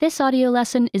This audio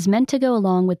lesson is meant to go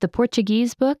along with the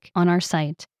Portuguese book on our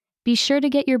site. Be sure to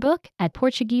get your book at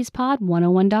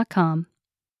PortuguesePod101.com.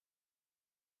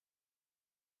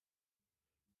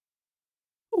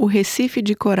 O Recife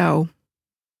de Coral.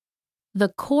 The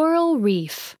Coral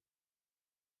Reef.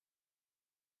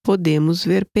 Podemos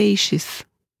ver peixes.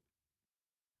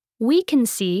 We can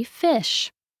see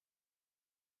fish.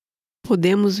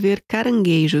 Podemos ver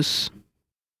caranguejos.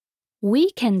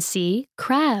 We can see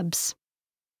crabs.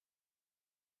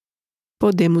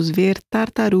 Podemos ver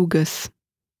tartarugas.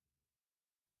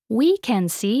 We can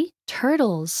see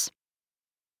turtles.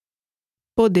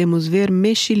 Podemos ver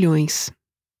mexilhões.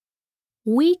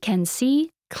 We can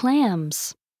see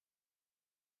clams.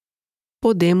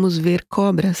 Podemos ver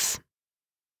cobras.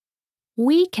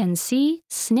 We can see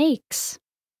snakes.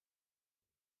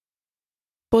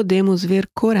 Podemos ver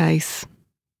corais.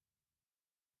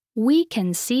 We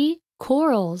can see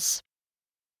corals.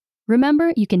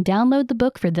 Remember, you can download the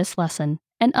book for this lesson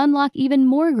and unlock even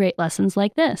more great lessons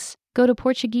like this. Go to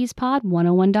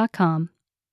PortuguesePod101.com.